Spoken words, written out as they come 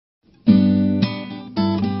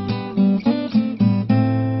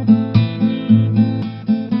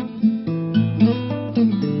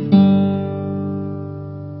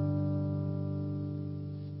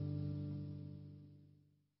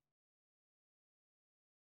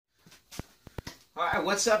Alright,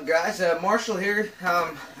 what's up guys? Marshall here.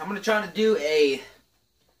 I'm going to try to do a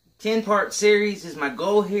 10-part series is my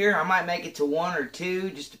goal here. I might make it to 1 or 2,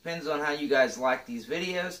 just depends on how you guys like these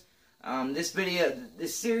videos. This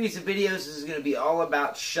series of videos is going to be all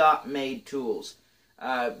about shop-made tools.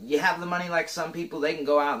 You have the money like some people, they can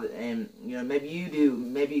go out and, maybe you do.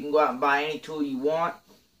 Maybe you can go out and buy any tool you want.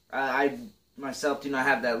 I myself do not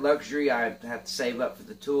have that luxury. I have to save up for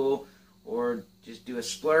the tool, or just do a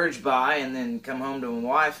splurge buy and then come home to my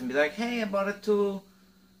wife and be like, hey, I bought a tool.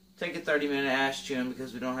 Take a 30-minute ass chewing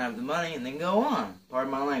because we don't have the money, and then go on.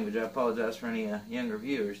 Pardon my language. I apologize for any younger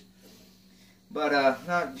viewers. But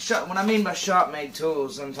what I mean by shop-made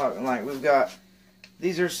tools, I'm talking like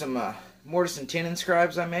these are some mortise and tenon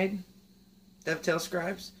scribes I made. Dovetail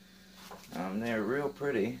scribes. They're real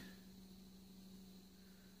pretty.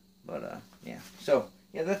 But yeah. So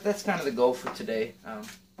yeah, that's kind of the goal for today.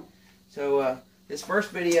 This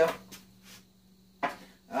first video,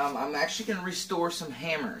 I'm actually going to restore some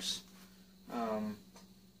hammers. Got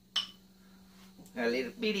a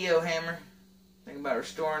little video hammer. Think about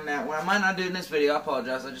restoring that one. I might not do it in this video. I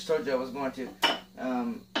apologize. I just told you I was going to.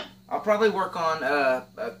 I'll probably work on a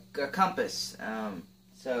compass.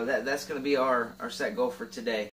 So that's going to be our set goal for today.